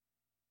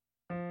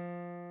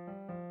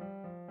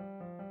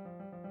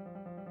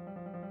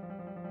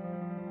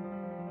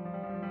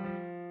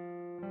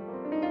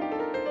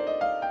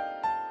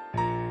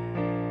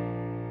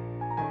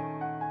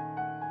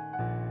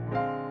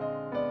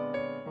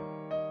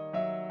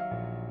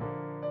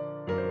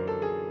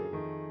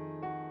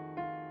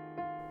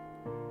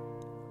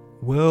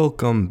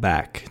Welcome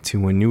back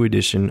to a new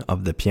edition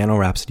of the Piano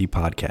Rhapsody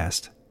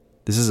podcast.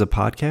 This is a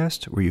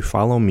podcast where you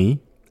follow me,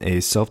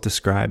 a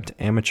self-described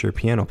amateur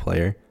piano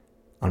player,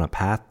 on a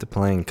path to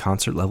playing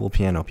concert-level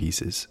piano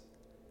pieces.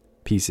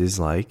 Pieces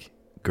like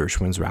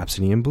Gershwin's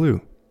Rhapsody in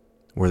Blue,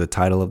 where the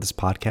title of this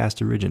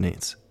podcast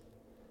originates.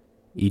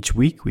 Each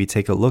week, we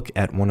take a look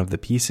at one of the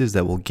pieces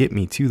that will get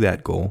me to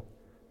that goal,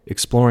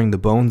 exploring the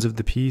bones of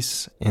the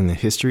piece and the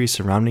history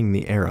surrounding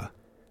the era,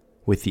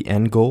 with the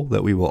end goal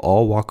that we will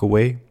all walk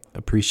away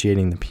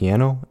appreciating the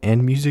piano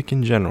and music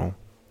in general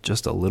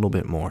just a little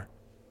bit more.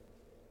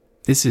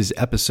 This is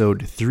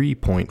episode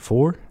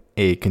 3.4,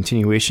 a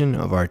continuation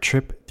of our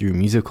trip through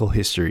musical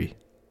history.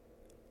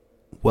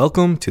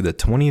 Welcome to the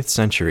 20th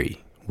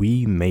century.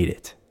 We made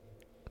it.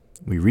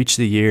 We reached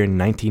the year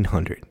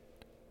 1900.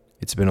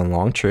 It's been a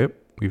long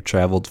trip. We've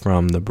traveled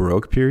from the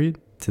Baroque period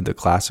to the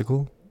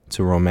classical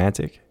to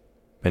romantic,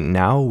 but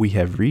now we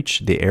have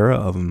reached the era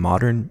of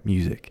modern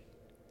music.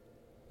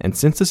 And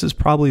since this is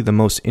probably the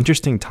most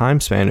interesting time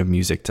span of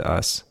music to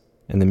us,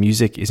 and the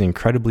music is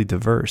incredibly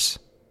diverse,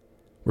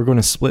 we're going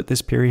to split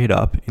this period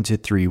up into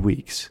 3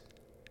 weeks,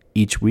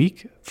 each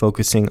week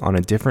focusing on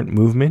a different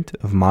movement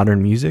of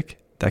modern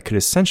music that could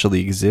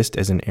essentially exist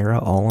as an era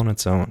all on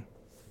its own.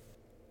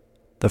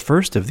 The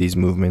first of these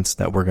movements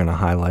that we're going to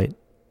highlight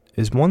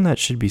is one that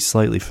should be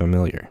slightly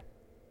familiar,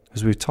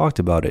 as we've talked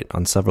about it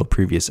on several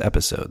previous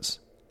episodes,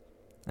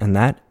 and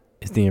that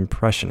is the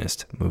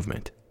Impressionist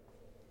movement.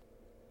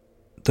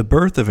 The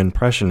birth of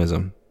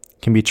Impressionism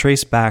can be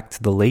traced back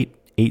to the late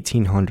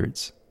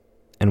 1800s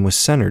and was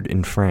centered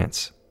in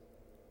France.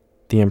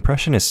 The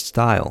Impressionist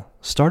style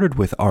started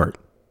with art,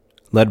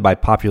 led by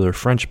popular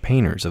French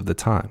painters of the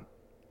time.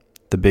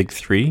 The big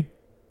three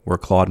were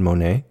Claude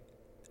Monet,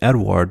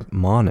 Edouard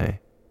Manet,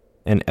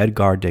 and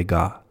Edgar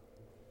Degas.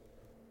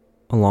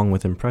 Along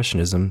with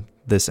Impressionism,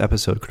 this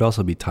episode could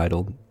also be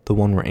titled The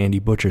One Where Andy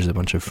Butchers a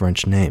Bunch of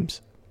French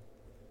Names.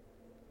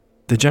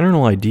 The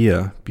general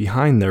idea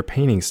behind their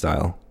painting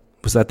style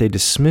was that they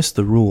dismissed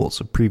the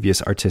rules of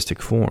previous artistic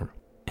form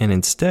and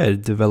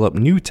instead developed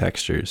new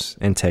textures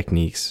and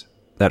techniques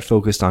that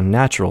focused on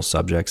natural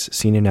subjects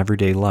seen in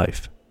everyday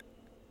life,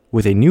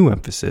 with a new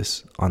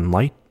emphasis on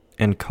light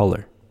and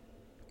color.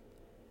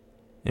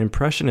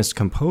 Impressionist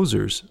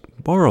composers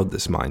borrowed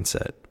this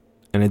mindset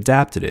and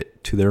adapted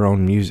it to their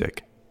own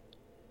music.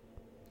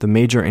 The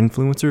major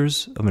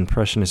influencers of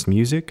Impressionist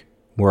music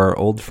were our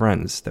old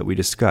friends that we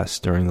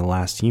discussed during the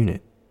last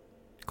unit,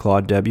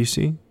 Claude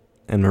Debussy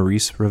and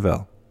Maurice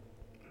Ravel.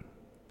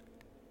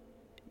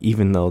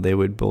 Even though they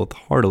would both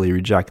heartily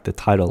reject the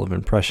title of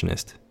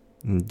Impressionist,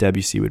 and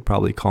Debussy would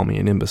probably call me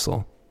an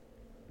imbecile.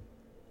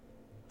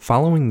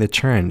 Following the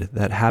trend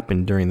that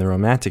happened during the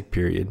Romantic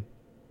period,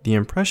 the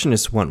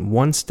Impressionists went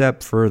one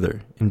step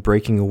further in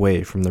breaking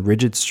away from the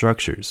rigid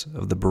structures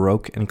of the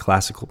Baroque and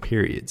Classical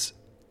periods.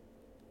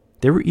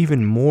 They were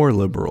even more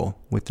liberal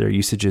with their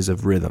usages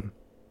of rhythm,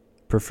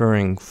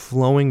 preferring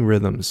flowing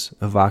rhythms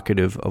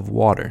evocative of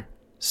water,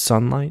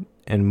 sunlight,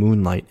 and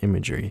moonlight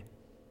imagery.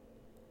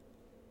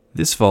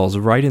 This falls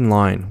right in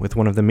line with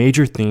one of the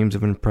major themes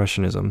of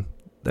Impressionism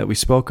that we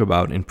spoke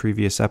about in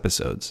previous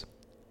episodes,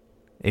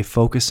 a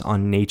focus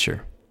on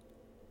nature.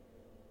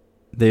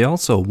 They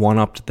also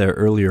one-upped their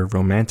earlier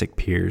Romantic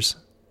peers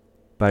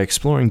by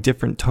exploring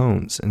different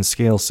tones and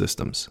scale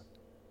systems.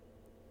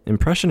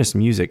 Impressionist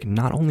music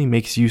not only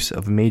makes use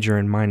of major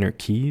and minor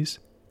keys,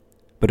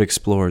 but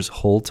explores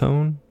whole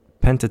tone,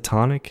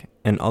 pentatonic,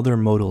 and other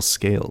modal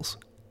scales.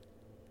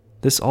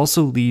 This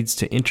also leads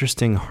to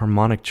interesting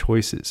harmonic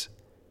choices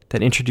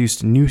that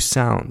introduced new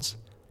sounds,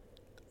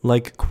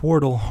 like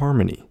chordal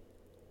harmony,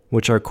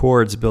 which are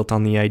chords built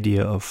on the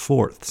idea of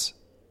fourths,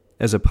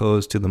 as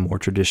opposed to the more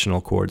traditional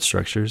chord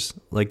structures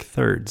like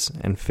thirds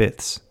and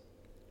fifths.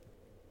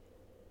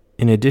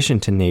 In addition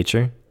to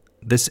nature,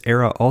 this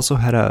era also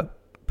had a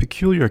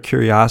peculiar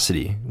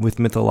curiosity with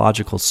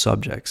mythological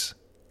subjects.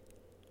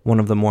 One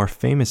of the more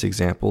famous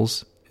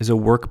examples is a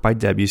work by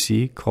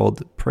Debussy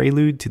called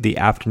Prelude to the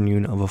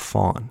Afternoon of a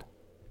Faun.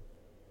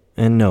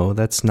 And no,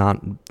 that's not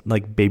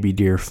like baby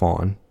deer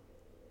fawn.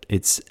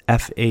 It's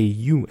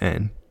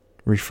Faun,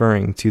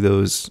 referring to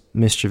those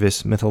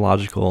mischievous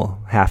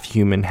mythological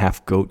half-human,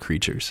 half-goat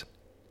creatures.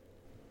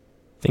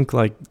 Think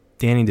like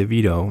Danny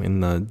DeVito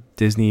in the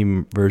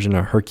Disney version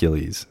of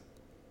Hercules,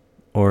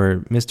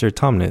 or Mr.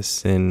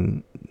 Tumnus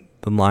in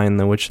The Lion,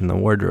 the Witch, and the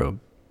Wardrobe,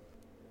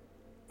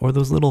 or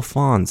those little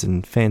fawns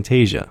in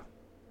Fantasia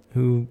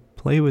who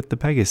play with the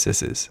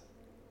Pegasuses.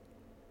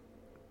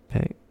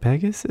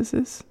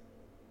 Pegasuses?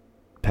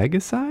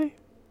 Pegasi?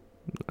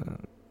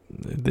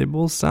 They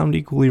both sound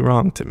equally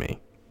wrong to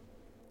me.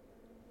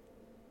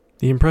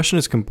 The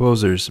Impressionist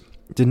composers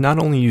did not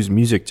only use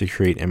music to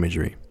create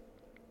imagery,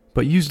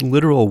 but used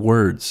literal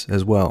words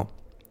as well,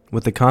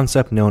 with the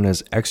concept known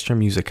as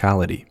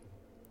extramusicality.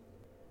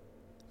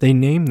 They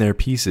named their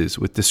pieces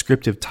with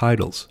descriptive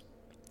titles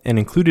and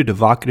included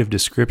evocative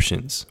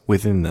descriptions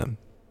within them.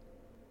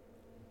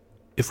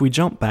 If we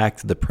jump back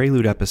to the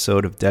Prelude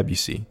episode of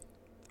Debussy,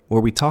 where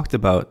we talked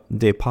about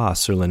Des Pas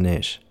sur la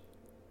Neige,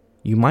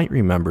 you might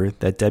remember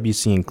that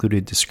Debussy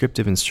included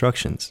descriptive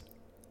instructions,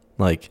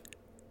 like,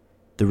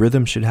 the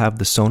rhythm should have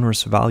the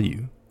sonorous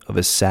value of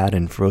a sad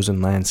and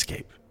frozen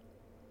landscape,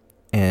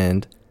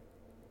 and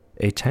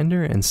a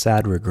tender and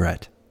sad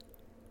regret.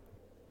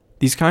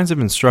 These kinds of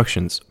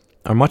instructions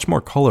are much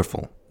more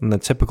colorful than the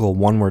typical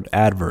one-word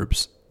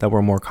adverbs that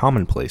were more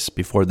commonplace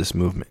before this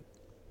movement.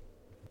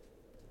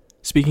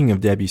 Speaking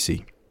of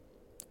Debussy,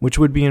 which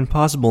would be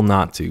impossible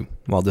not to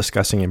while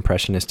discussing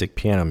impressionistic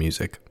piano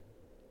music,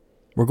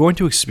 we're going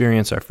to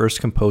experience our first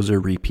composer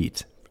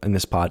repeat in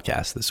this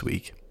podcast this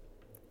week,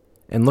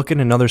 and look at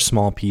another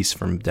small piece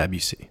from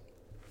Debussy.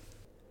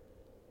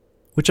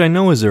 Which I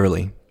know is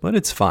early, but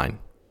it's fine,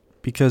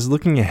 because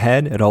looking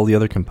ahead at all the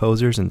other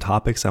composers and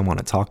topics I want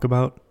to talk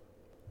about,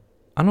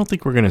 I don't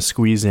think we're going to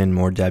squeeze in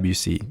more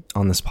Debussy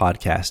on this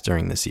podcast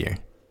during this year.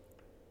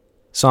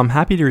 So I'm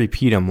happy to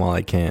repeat him while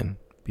I can,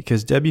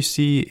 because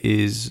Debussy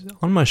is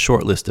on my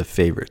short list of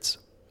favorites.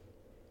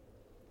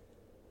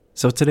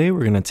 So today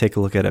we're going to take a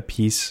look at a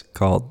piece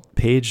called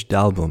Page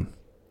d'Album,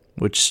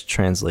 which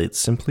translates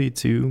simply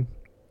to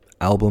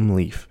album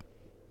leaf.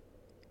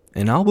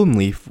 An album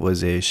leaf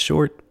was a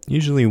short,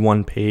 usually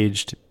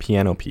one-paged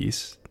piano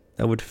piece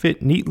that would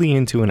fit neatly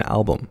into an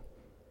album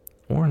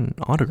or an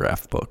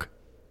autograph book,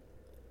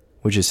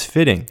 which is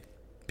fitting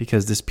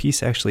because this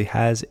piece actually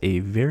has a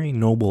very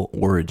noble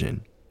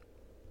origin.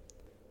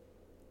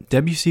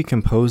 Debussy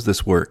composed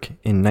this work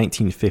in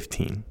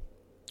 1915,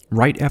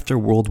 right after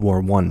World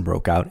War I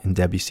broke out in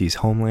Debussy's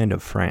homeland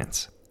of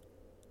France.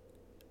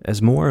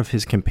 As more of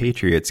his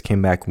compatriots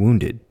came back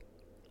wounded,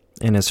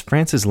 and as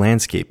France's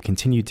landscape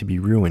continued to be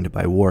ruined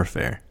by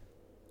warfare,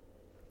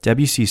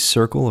 Debussy's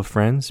circle of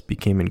friends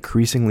became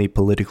increasingly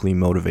politically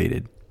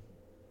motivated.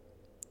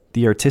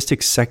 The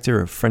artistic sector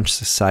of French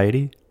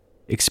society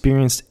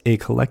experienced a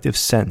collective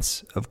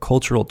sense of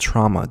cultural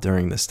trauma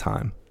during this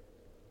time.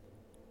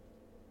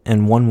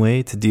 And one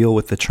way to deal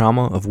with the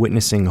trauma of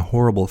witnessing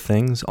horrible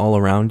things all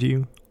around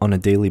you on a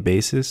daily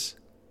basis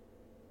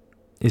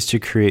is to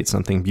create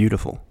something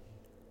beautiful.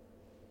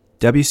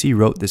 Debussy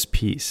wrote this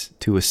piece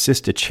to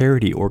assist a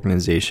charity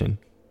organization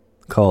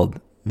called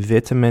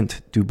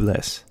Vêtements du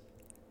Blessé.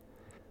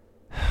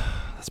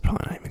 That's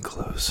probably not even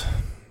close.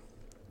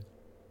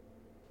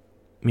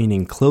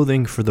 Meaning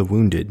clothing for the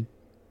wounded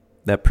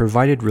that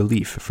provided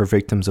relief for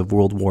victims of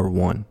World War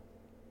I.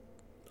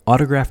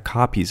 Autographed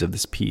copies of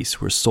this piece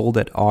were sold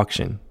at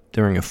auction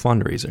during a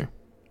fundraiser,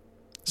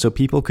 so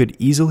people could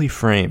easily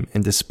frame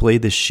and display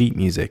this sheet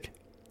music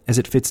as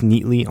it fits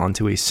neatly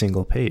onto a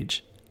single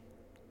page.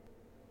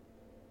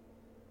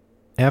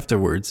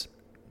 Afterwards,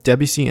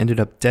 Debussy ended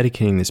up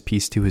dedicating this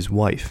piece to his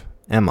wife,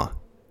 Emma,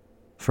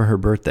 for her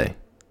birthday,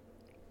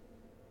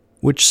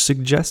 which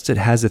suggests it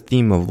has a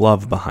theme of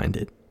love behind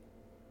it.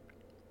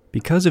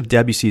 Because of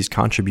Debussy's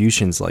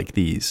contributions like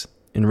these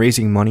in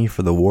raising money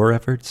for the war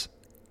efforts,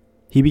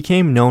 he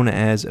became known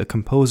as a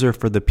composer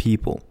for the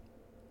people,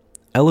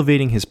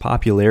 elevating his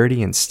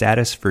popularity and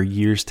status for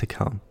years to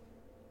come.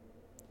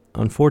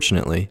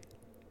 Unfortunately,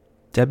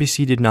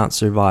 Debussy did not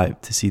survive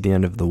to see the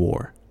end of the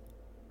war,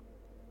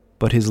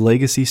 but his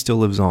legacy still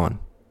lives on,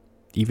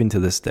 even to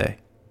this day.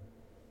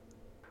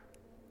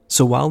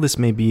 So while this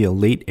may be a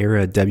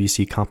late-era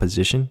Debussy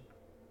composition,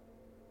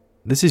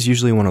 this is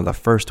usually one of the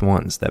first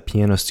ones that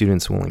piano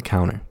students will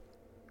encounter.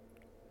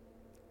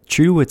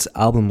 True to its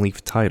album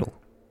leaf title,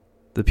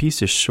 the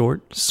piece is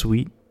short,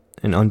 sweet,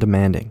 and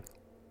undemanding.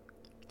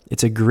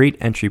 It's a great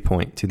entry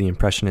point to the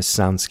Impressionist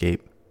soundscape,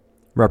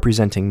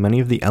 representing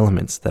many of the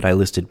elements that I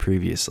listed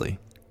previously.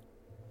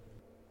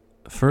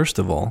 First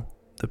of all,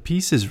 the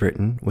piece is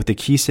written with a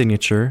key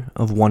signature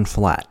of 1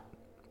 flat,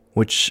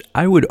 which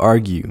I would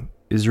argue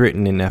is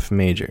written in F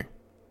major,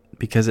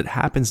 because it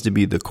happens to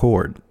be the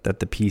chord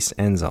that the piece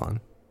ends on.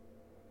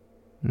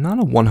 Not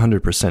a 100%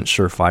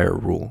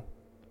 surefire rule,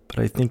 but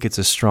I think it's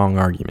a strong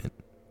argument.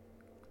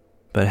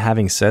 But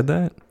having said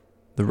that,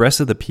 the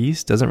rest of the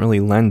piece doesn't really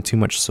lend too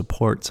much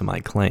support to my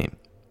claim.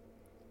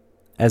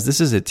 As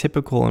this is a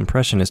typical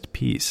Impressionist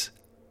piece,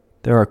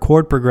 there are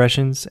chord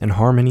progressions and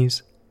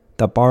harmonies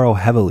that borrow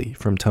heavily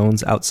from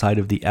tones outside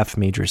of the F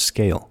major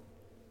scale.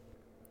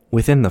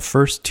 Within the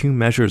first 2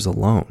 measures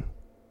alone,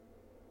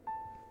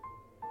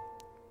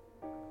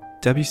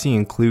 Debussy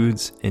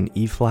includes an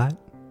E flat,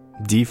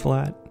 D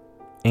flat,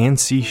 and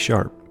C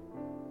sharp,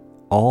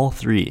 all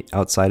 3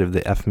 outside of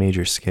the F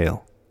major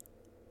scale.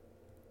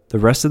 The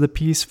rest of the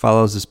piece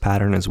follows this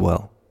pattern as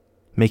well,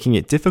 making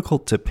it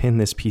difficult to pin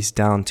this piece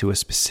down to a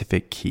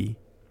specific key.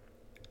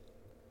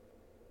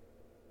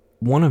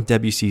 One of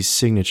Debussy's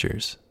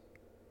signatures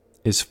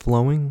is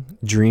flowing,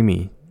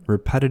 dreamy,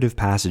 repetitive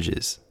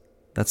passages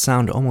that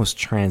sound almost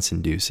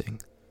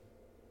trance-inducing.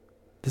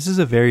 This is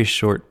a very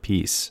short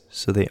piece,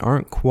 so they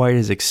aren't quite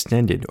as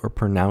extended or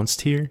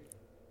pronounced here,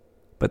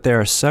 but there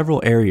are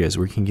several areas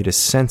where you can get a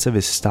sense of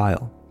his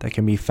style that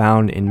can be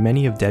found in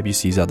many of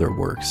Debussy's other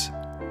works.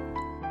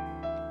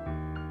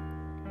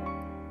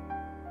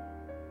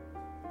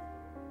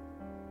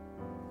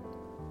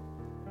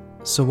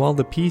 So while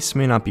the piece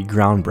may not be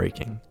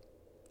groundbreaking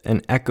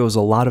and echoes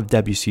a lot of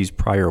Debussy's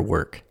prior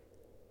work,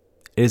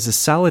 It is a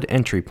solid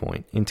entry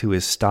point into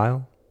his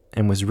style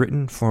and was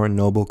written for a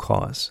noble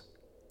cause.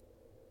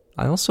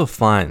 I also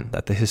find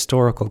that the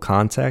historical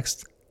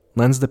context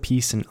lends the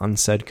piece an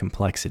unsaid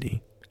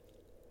complexity.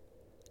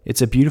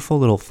 It's a beautiful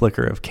little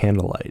flicker of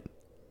candlelight,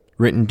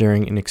 written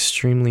during an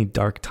extremely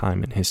dark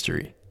time in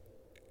history.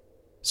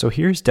 So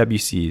here's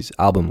Debussy's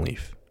Album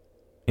Leaf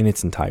in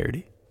its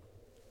entirety.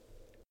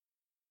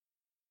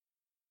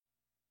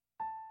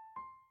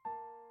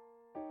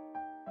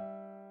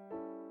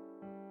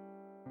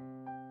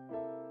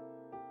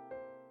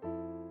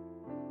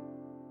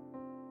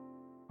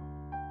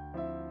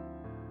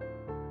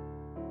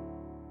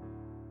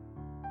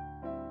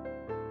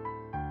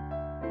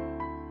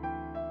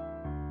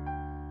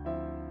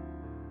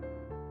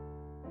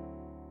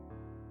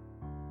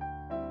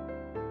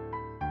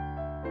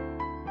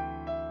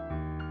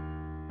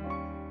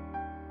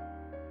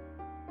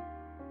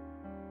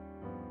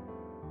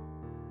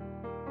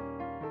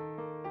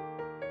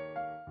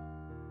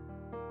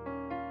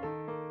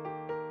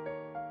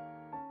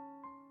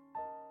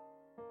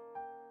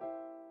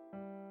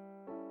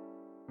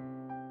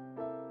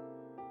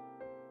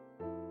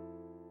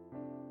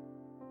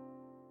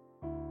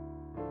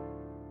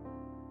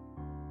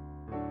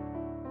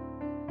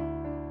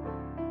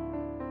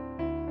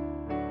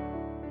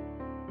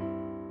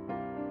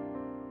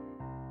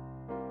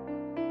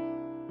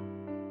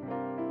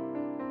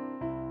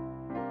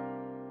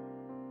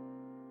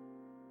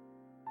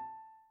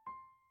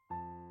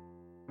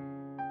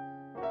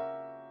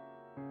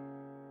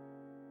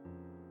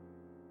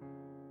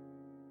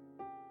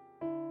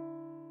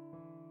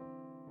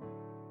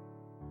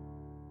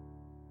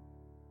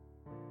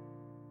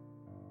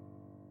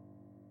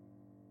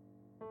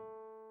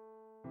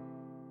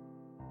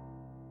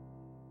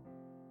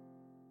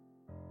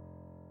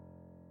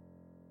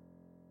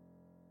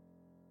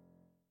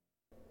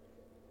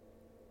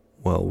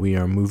 Well, we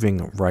are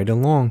moving right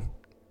along.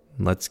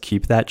 Let's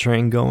keep that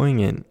train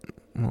going and,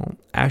 well,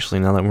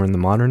 actually, now that we're in the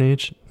modern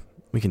age,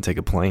 we can take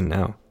a plane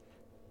now.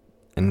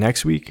 And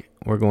next week,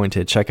 we're going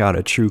to check out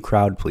a true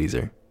crowd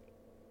pleaser.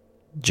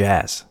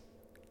 Jazz.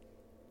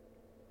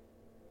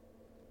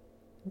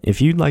 If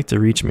you'd like to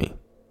reach me,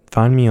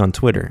 find me on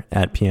Twitter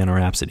at Piano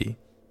Rhapsody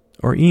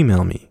or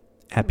email me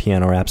at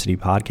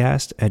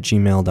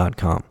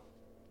pianorhapsodypodcast@gmail.com.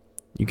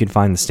 You can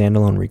find the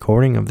standalone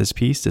recording of this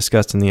piece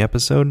discussed in the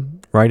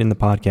episode right in the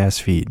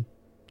podcast feed.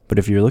 But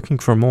if you're looking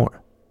for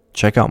more,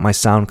 check out my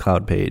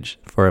SoundCloud page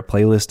for a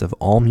playlist of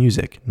all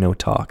music, no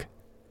talk.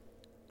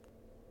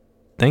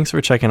 Thanks for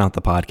checking out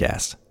the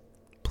podcast.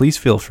 Please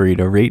feel free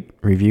to rate,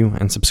 review,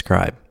 and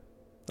subscribe.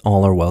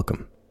 All are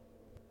welcome.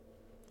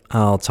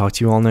 I'll talk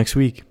to you all next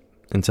week.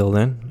 Until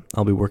then,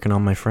 I'll be working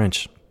on my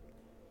French.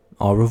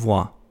 Au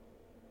revoir.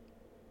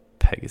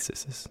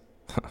 Pegasus.